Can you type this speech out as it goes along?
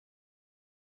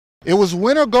It was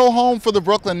win or go home for the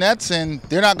Brooklyn Nets, and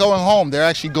they're not going home. They're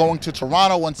actually going to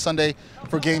Toronto on Sunday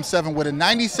for Game 7 with a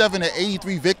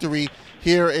 97-83 victory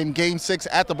here in Game 6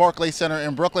 at the Barclays Center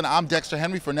in Brooklyn. I'm Dexter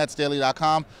Henry for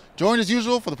NetsDaily.com. Joined as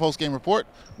usual for the post-game report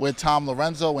with Tom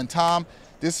Lorenzo. And Tom,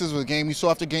 this is a game you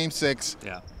saw after Game 6.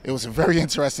 Yeah. It was a very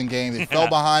interesting game. They fell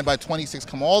behind by 26,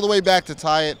 come all the way back to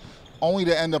tie it, only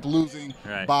to end up losing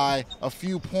by a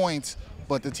few points.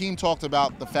 But the team talked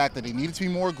about the fact that they needed to be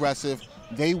more aggressive.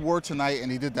 They were tonight, and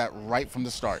they did that right from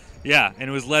the start. Yeah, and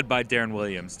it was led by Deron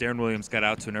Williams. Deron Williams got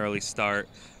out to an early start,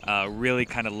 really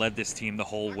kind of led this team the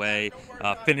whole way,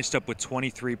 finished up with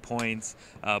 23 points,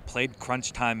 played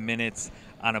crunch time minutes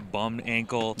on a bummed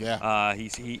ankle. Yeah.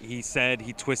 He said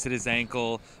he twisted his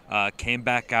ankle, came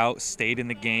back out, stayed in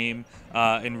the game,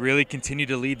 and really continued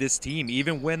to lead this team.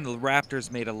 Even when the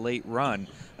Raptors made a late run,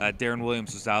 Deron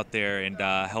Williams was out there and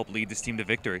helped lead this team to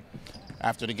victory.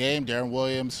 After the game, Deron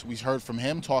Williams, we heard from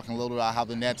him talking a little bit about how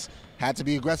the Nets had to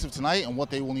be aggressive tonight and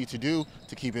what they will need to do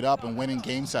to keep it up and win in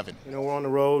Game 7. You know, we're on the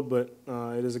road, but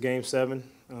it is a Game 7.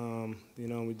 You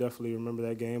know, we definitely remember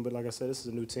that game. But like I said, this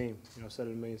is a new team. You know, I've said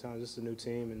it a million times. This is a new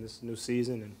team and this is a new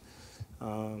season.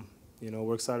 And, you know,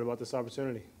 we're excited about this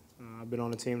opportunity. I've been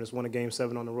on a team that's won a Game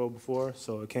 7 on the road before,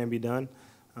 so it can be done.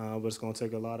 But it's going to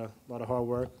take a lot of hard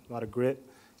work, a lot of grit.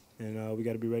 And we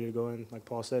got to be ready to go in, like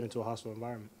Paul said, into a hostile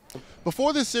environment.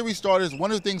 Before this series started,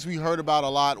 one of the things we heard about a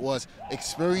lot was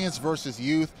experience versus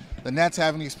youth. The Nets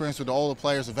having experience with the older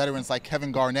players, the veterans like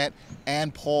Kevin Garnett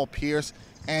and Paul Pierce.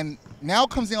 And now it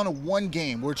comes down to one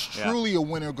game where it's truly a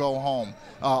win or go home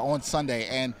on Sunday.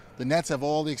 And the Nets have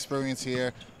all the experience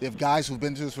here. They have guys who've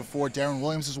been through this before. Deron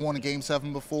Williams has won a Game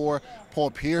 7 before.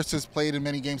 Paul Pierce has played in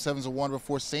many Game 7s and won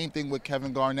before. Same thing with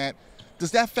Kevin Garnett.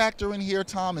 Does that factor in here,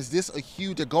 Tom? Is this a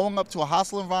huge, going up to a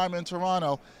hostile environment in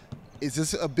Toronto, is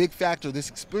this a big factor, this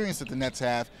experience that the Nets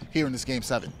have here in this Game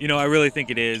 7? You know, I really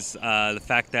think it is. The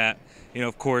fact that, you know,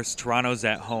 of course, Toronto's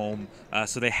at home,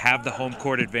 so they have the home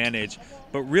court advantage.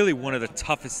 But really one of the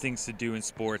toughest things to do in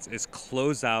sports is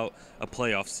close out a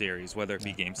playoff series, whether it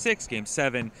be Game 6, Game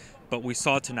 7. But we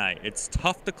saw tonight, it's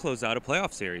tough to close out a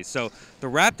playoff series. So the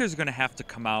Raptors are going to have to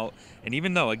come out, and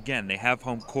even though, again, they have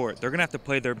home court, they're going to have to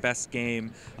play their best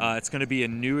game. It's going to be a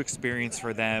new experience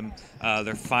for them.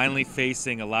 They're finally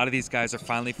facing, a lot of these guys are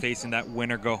finally facing that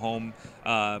win or go home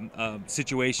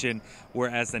situation,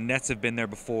 whereas the Nets have been there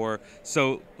before.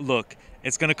 So, look,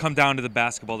 it's going to come down to the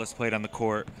basketball that's played on the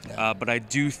court, but I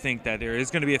do think that there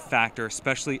is going to be a factor,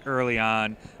 especially early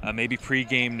on, maybe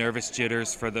pregame nervous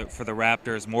jitters for the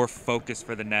Raptors, more focus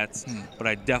for the Nets, but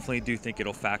I definitely do think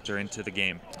it'll factor into the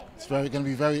game. It's going to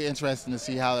be very interesting to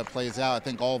see how that plays out. I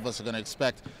think all of us are going to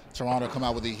expect Toronto to come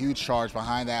out with a huge charge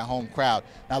behind that home crowd.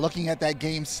 Now, looking at that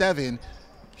Game 7,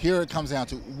 here it comes down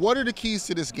to, what are the keys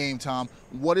to this game, Tom?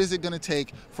 What is it going to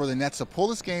take for the Nets to pull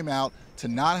this game out, to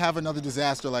not have another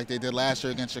disaster like they did last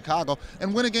year against Chicago,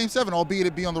 and win a Game 7, albeit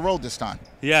it be on the road this time?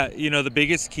 Yeah, you know, the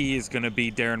biggest key is going to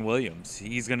be Deron Williams.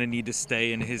 He's going to need to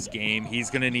stay in his game. He's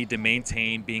going to need to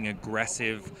maintain being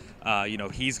aggressive. You know,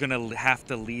 he's going to have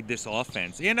to lead this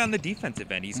offense. And on the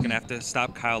defensive end, he's going to have to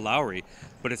stop Kyle Lowry.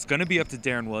 But it's going to be up to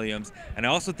Deron Williams. And I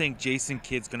also think Jason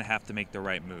Kidd's going to have to make the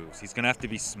right moves. He's going to have to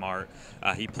be smart.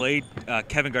 He played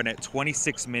Kevin Garnett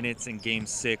 26 minutes in Game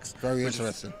 6. Very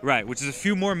interesting. Which is a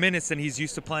few more minutes than he's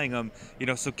used to playing them. You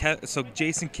know, so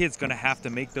Jason Kidd's going to have to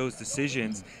make those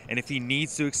decisions. And if he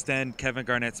needs to extend Kevin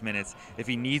Garnett's minutes, if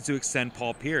he needs to extend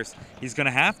Paul Pierce, he's going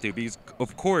to have to. Because,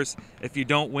 of course, if you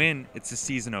don't win, it's the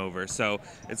season over. So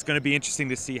it's going to be interesting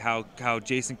to see how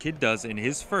Jason Kidd does in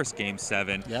his first Game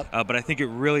 7. But I think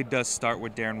it really does start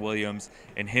with Deron Williams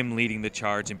and him leading the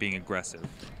charge and being aggressive.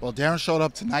 Well, Deron showed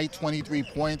up tonight, 23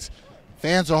 points.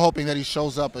 Fans are hoping that he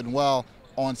shows up and well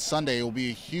on Sunday. It will be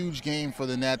a huge game for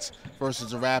the Nets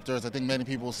versus the Raptors. I think many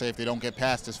people will say if they don't get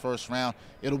past this first round,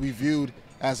 it'll be viewed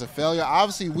as a failure.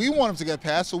 Obviously, we want them to get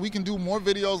past so we can do more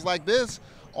videos like this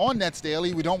on Nets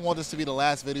Daily. We don't want this to be the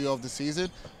last video of the season.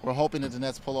 We're hoping that the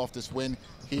Nets pull off this win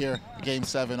here, Game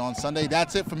 7 on Sunday.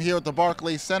 That's it from here at the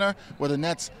Barclays Center, where the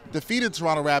Nets defeated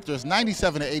Toronto Raptors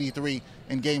 97-83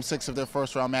 in Game 6 of their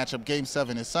first round matchup. Game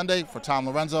 7 is Sunday. For Tom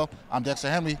Lorenzo, I'm Dexter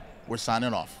Henry. We're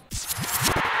signing off.